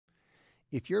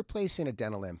If you're placing a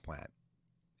dental implant,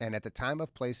 and at the time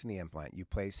of placing the implant, you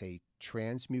place a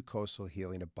transmucosal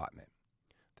healing abutment.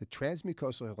 The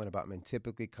transmucosal healing abutment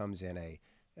typically comes in a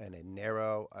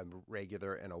narrow, a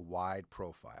regular, and a wide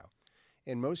profile.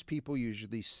 And most people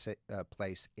usually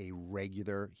place a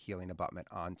regular healing abutment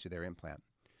onto their implant.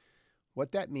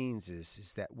 What that means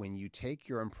is that when you take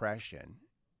your impression,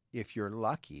 if you're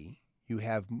lucky, you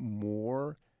have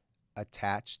more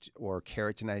attached or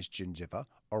keratinized gingiva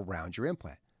around your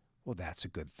implant. Well, that's a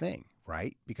good thing,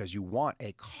 right? Because you want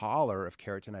a collar of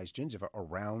keratinized gingiva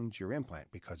around your implant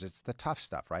because it's the tough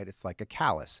stuff, right? It's like a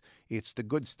callus. It's the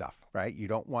good stuff, right? You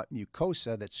don't want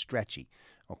mucosa that's stretchy,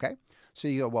 okay? So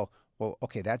you go, well,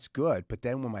 okay, that's good. But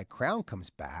then when my crown comes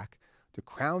back, the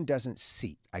crown doesn't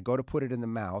seat. I go to put it in the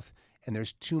mouth and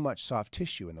there's too much soft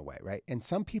tissue in the way, right? And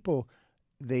some people,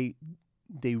 they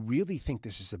really think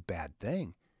this is a bad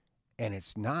thing. And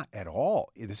it's not at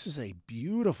all. This is a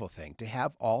beautiful thing. To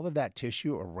have all of that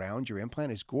tissue around your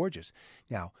implant is gorgeous.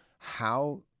 Now,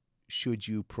 how should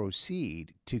you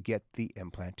proceed to get the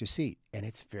implant to seat? And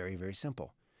it's very, very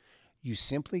simple. You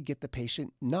simply get the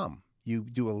patient numb. You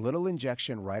do a little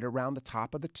injection right around the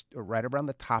top of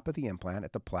the implant,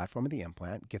 at the platform of the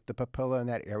implant. Get the papilla in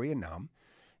that area numb.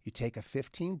 You take a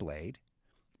 15 blade,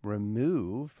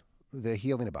 remove the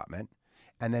healing abutment,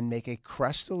 and then make a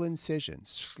crustal incision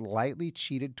slightly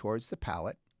cheated towards the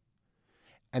palate,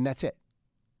 and that's it.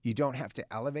 You don't have to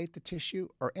elevate the tissue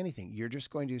or anything. You're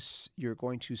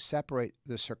going to separate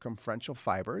the circumferential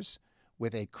fibers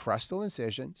with a crustal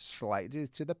incision slightly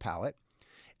to the palate,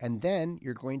 and then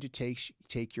you're going to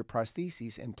take your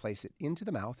prostheses and place it into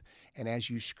the mouth. And as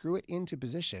you screw it into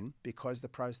position, because the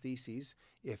prostheses,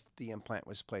 if the implant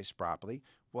was placed properly,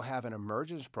 will have an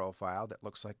emergence profile that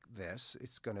looks like this.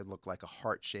 It's going to look like a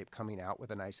heart shape coming out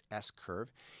with a nice S curve.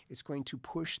 It's going to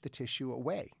push the tissue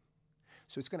away.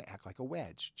 So it's going to act like a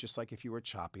wedge, just like if you were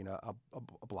chopping a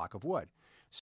block of wood.